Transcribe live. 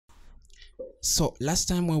So last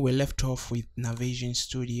time when we left off with Navision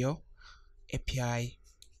Studio API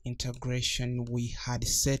integration, we had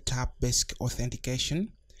set up basic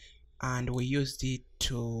authentication and we used it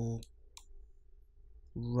to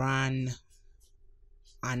run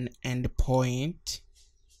an endpoint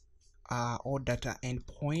or data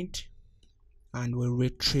endpoint, and we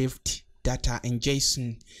retrieved data in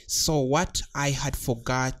JSON. So what I had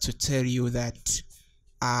forgot to tell you that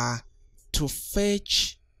to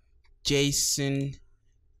fetch JSON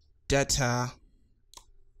data,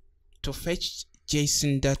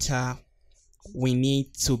 we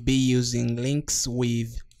need to be using links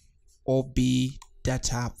with OB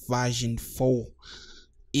data version 4.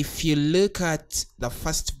 If you look at the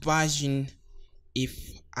first version,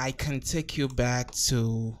 if I can take you back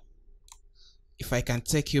to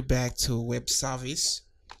web service,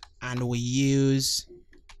 and we use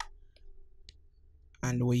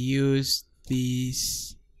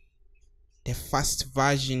this, the first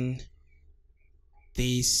version,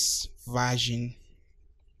 this version,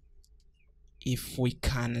 if we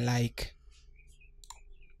can let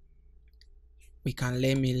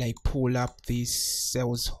me pull up this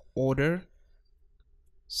sales orders.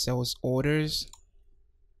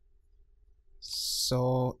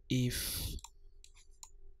 So if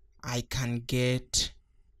I can get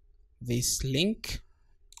this link,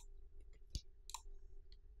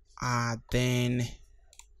 then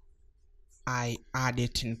I add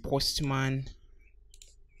it in Postman,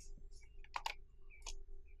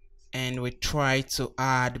 and we try to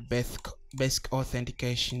add basic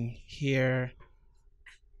authentication here.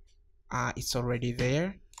 It's already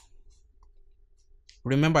there.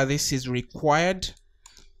 Remember, this is required.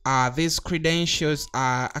 These credentials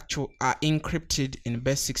are encrypted in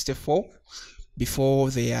base64 before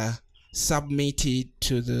they are submitted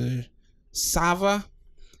to the server,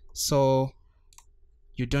 so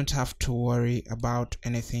you don't have to worry about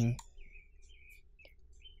anything.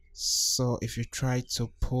 So if you try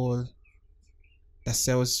to pull the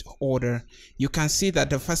sales order, you can see that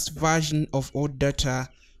the first version of OData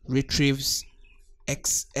retrieves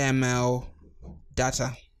XML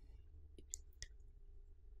data.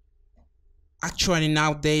 Actually,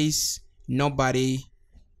 nowadays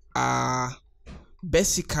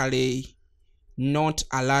basically not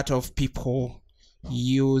a lot of people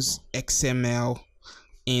use XML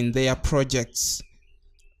in their projects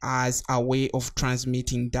as a way of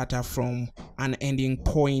transmitting data from an ending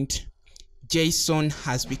point. JSON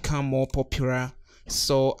has become more popular,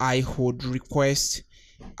 so I would request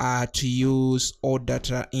to use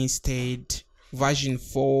OData instead, version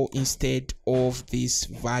 4 instead of this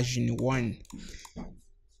version 1.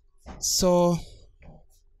 So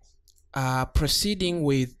proceeding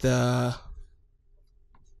with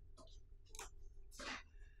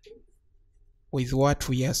what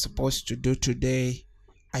we are supposed to do today,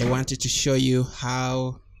 I wanted to show you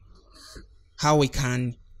how we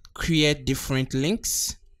can create different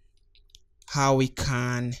links, how we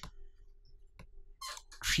can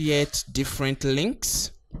create different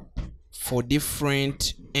links for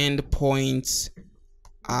different endpoints,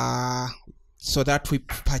 so that we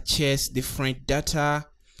purchase different data,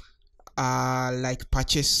 like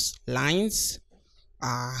purchase lines,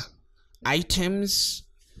 items,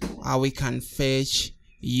 how we can fetch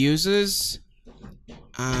users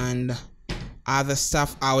and other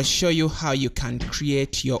stuff. I will show you how you can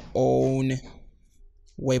create your own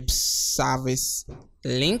web service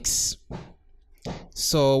links.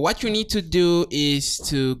 So what you need to do is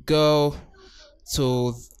to go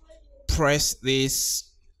to press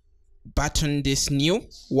this button, this new,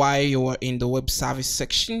 while you are in the web service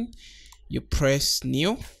section. You press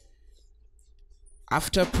new.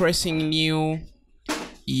 After pressing new,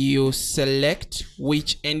 you select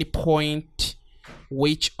which endpoint,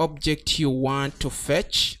 which object you want to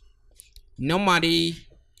fetch. Normally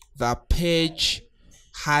the page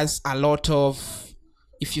has a lot of,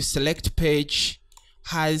 if you select page,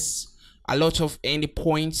 has a lot of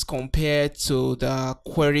endpoints compared to the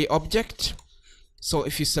query object. So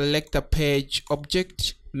if you select the page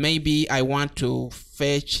object, maybe I want to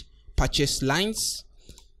fetch purchase lines,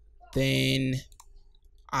 then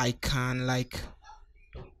I can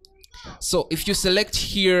so if you select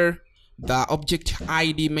here the object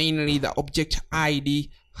ID, mainly the object ID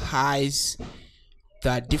has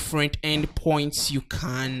the different endpoints you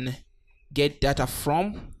can get data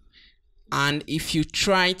from. And if you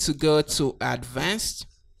try to go to advanced,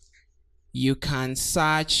 you can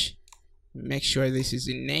search, make sure this is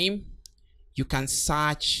in name, you can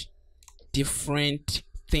search different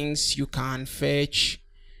things you can fetch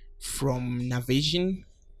from Navision.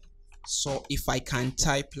 So if I can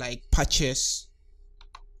type like purchase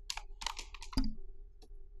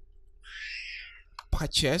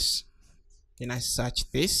purchase, then I search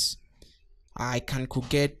this, I can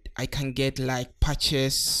get like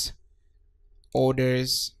purchase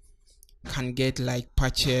orders, can get like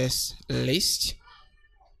purchase list,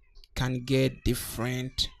 can get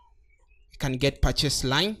different, can get purchase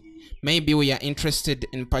line. Maybe we are interested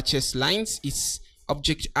in purchase lines. Its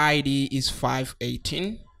object ID is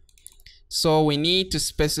 518. So we need to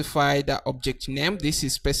specify the object name. This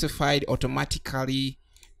is specified automatically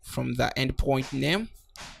from the endpoint name,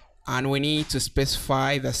 and we need to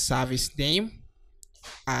specify the service name.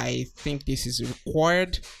 I think this is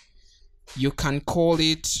required. You can call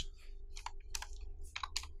it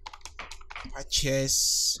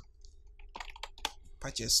purchase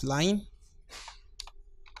line.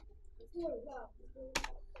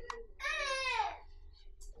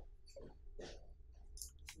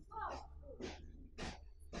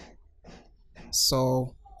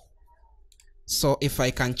 So if I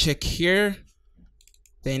can check here,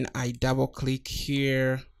 then I double click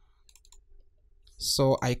here,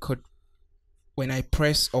 so I could, when I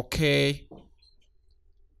press OK,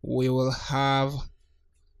 we will have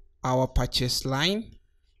our purchase line.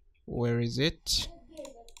 Where is it?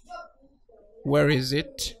 Where is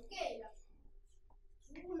it?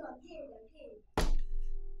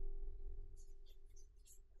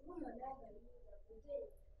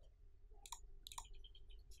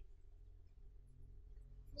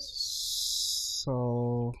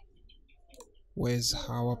 So where's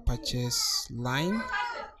our purchase line?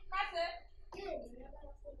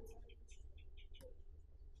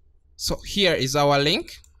 So here is our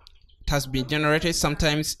link. It has been generated.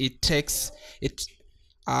 Sometimes it takes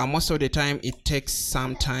most of the time it takes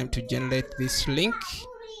some time to generate this link,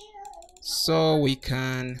 so we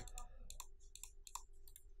can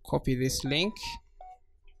copy this link,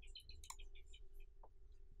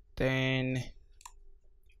 then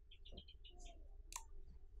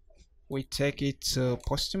we take it to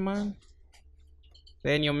Postman.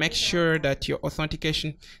 Then you make sure that your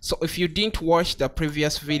authentication, so if you didn't watch the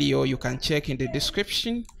previous video, you can check in the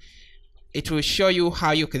description. It will show you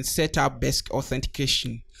how you can set up BESC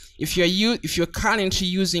authentication. If you're currently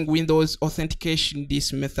using Windows authentication,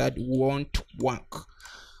 this method won't work.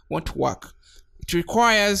 It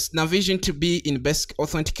requires Navision to be in BESC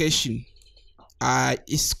authentication.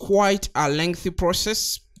 It's quite a lengthy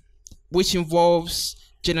process, which involves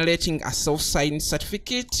generating a self-signed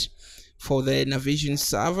certificate for the Navision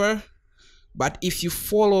server. But if you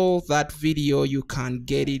follow that video, you can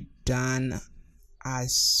get it done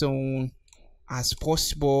as soon as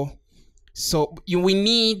possible. So we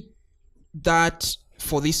need that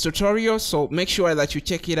for this tutorial, so make sure that you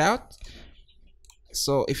check it out.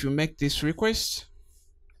 So if you make this request,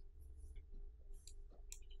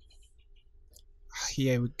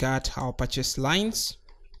 here we got our purchase lines.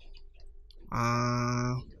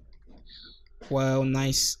 Well,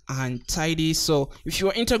 nice and tidy. So if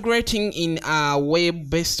you're integrating in a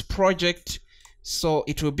web-based project, so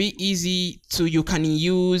it will be easy to, you can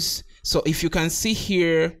use, so if you can see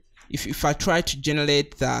here, if I try to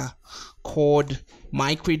generate the code,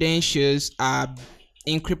 my credentials are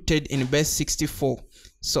encrypted in base64.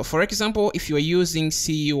 So for example, if you're using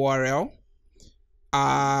CURL,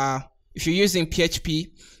 if you're using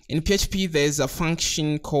PHP, in PHP there's a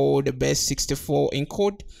function called base64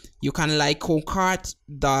 encode. You can like concat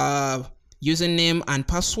the username and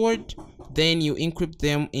password, then you encrypt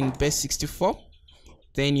them in base64,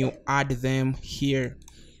 then you add them here.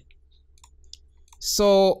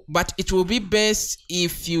 So, but it will be best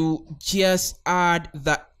if you just add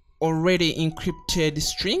the already encrypted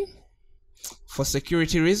string for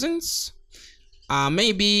security reasons.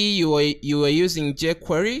 Maybe you are using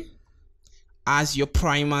jQuery as your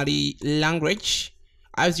primary language,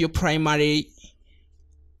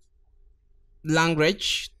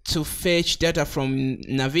 to fetch data from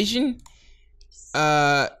Navision.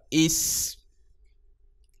 Is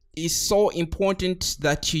so important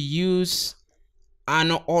that you use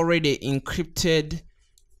an already encrypted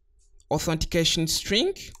authentication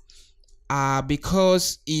string,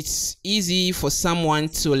 because it's easy for someone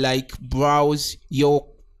to like browse your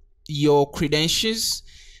credentials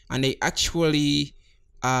and they actually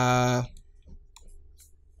hack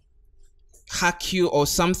you or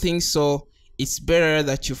something. So it's better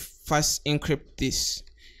that you first encrypt this.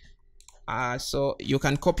 So you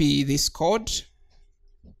can copy this code,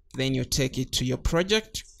 then you take it to your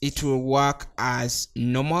project. It will work as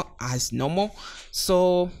normal.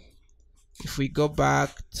 So if we go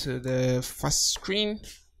back to the first screen,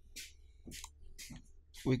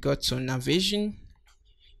 we go to Navision.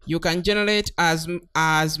 You can generate as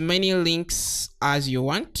many links as you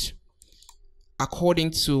want according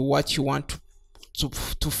to what you want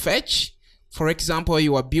to fetch. For example,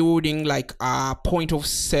 you are building like a point of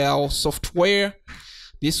sale software.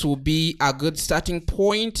 This will be a good starting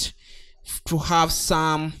point to have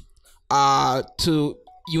some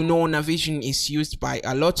Navision is used by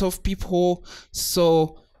a lot of people,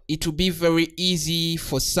 so it will be very easy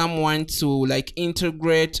for someone to like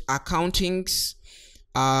integrate accountings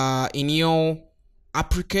in your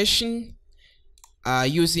application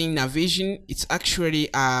using Navision. It's actually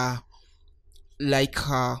like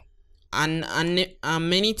an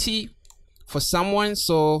amenity for someone.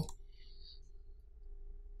 So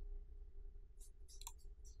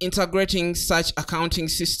integrating such accounting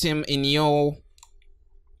system in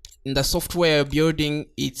the software building,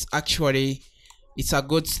 it's a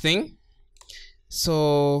good thing.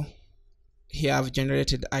 So here I've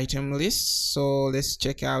generated item list. So let's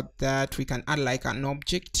check out that we can add like an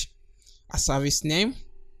object, a service name.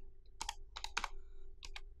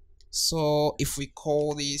 So if we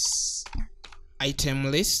call this item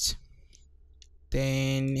list,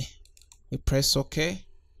 then we press OK,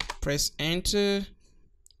 press enter.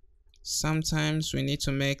 Sometimes we need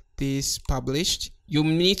to make this published. You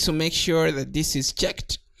need to make sure that this is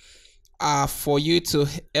checked for you to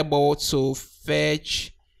able to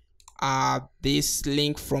fetch this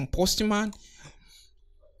link from Postman.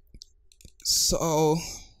 So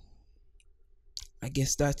I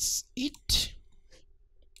guess that's it.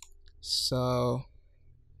 So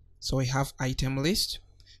we have item list.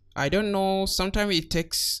 I don't know, sometimes it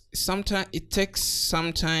takes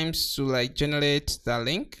sometimes to like generate the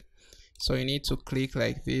link. So you need to click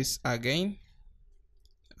like this again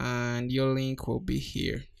and your link will be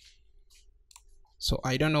here. So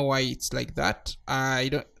I don't know why it's like that.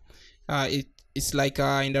 It's like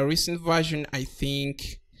in the recent version, I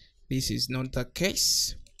think this is not the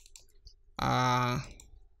case.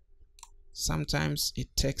 Sometimes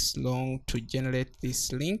it takes long to generate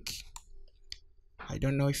this link. I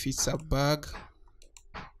don't know if it's a bug.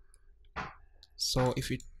 So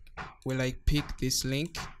if it will like pick this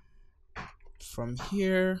link from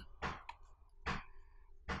here,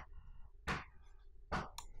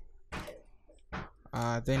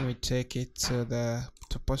 then we take it to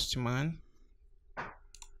Postman.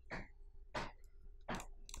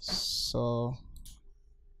 So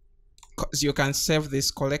you can save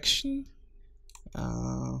this collection.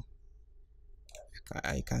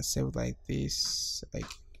 I can save like this,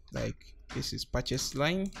 like this is purchase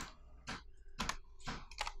line.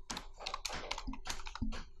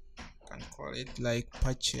 Can call it like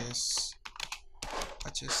purchase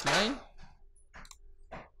line.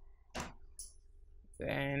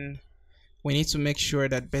 Then we need to make sure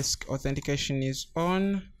that basic authentication is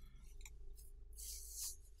on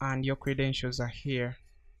and your credentials are here.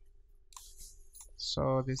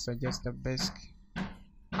 So these are just the basic.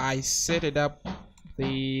 I set it up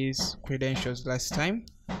these credentials last time,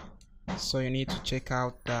 so you need to check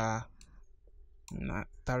out the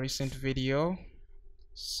recent video.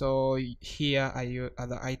 So here are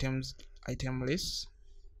the item lists.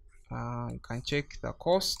 You can check the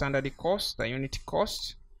cost, standard cost, the unit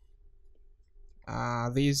cost.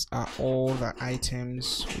 These are all the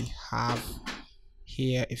items we have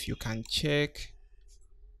here. If you can check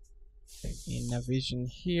in Navision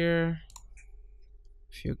here,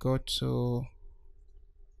 if you go to,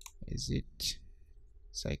 it's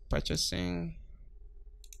like purchasing.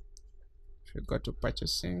 If you go to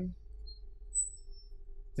purchasing,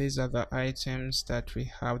 these are the items that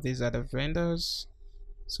we have. These are the vendors.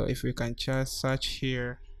 So if we can just search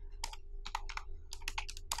here,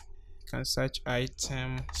 you can search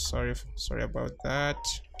item. Sorry about that.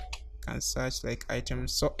 You can search like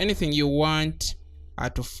items. So anything you want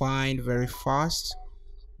to find very fast,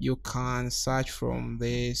 you can search from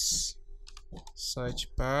this search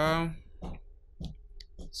bar.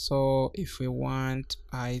 So if we want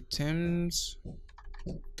items,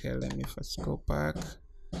 okay, let me first go back.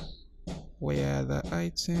 Where are the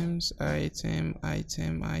items? Item.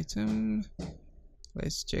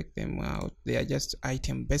 Let's check them out. They are just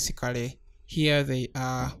item. Basically here they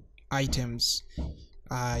are items.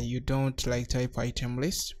 You don't like type item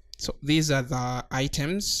list. So these are the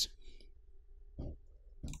items.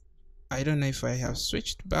 I don't know if I have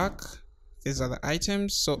switched back. These are the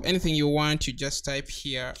items. So anything you want, you just type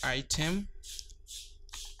here item.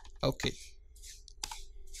 Okay,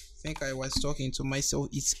 I think I was talking to myself.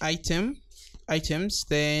 It's items,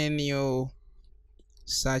 then you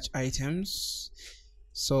search items.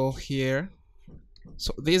 So here,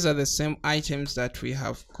 so these are the same items that we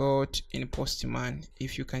have got in Postman.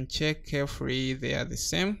 If you can check carefully, they are the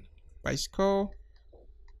same. Bicycle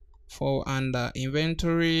for under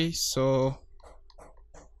inventory. So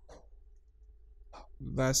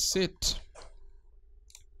that's it.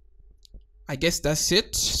 I guess that's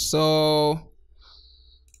it. So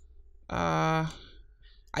I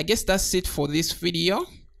guess that's it for this video.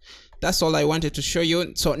 That's all I wanted to show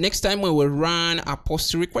you. So next time we will run a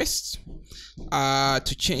post request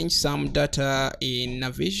to change some data in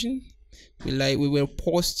Navision. We will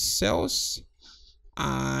post sales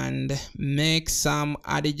and make some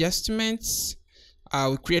add adjustments.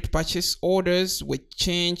 We create purchase orders, we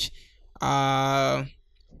change, we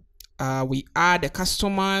add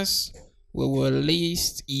customers, we will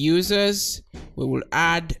list users, we will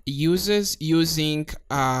add users using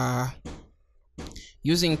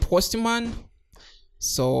Postman.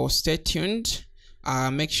 So stay tuned,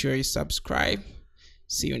 make sure you subscribe.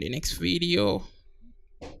 See you in the next video.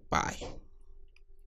 Bye.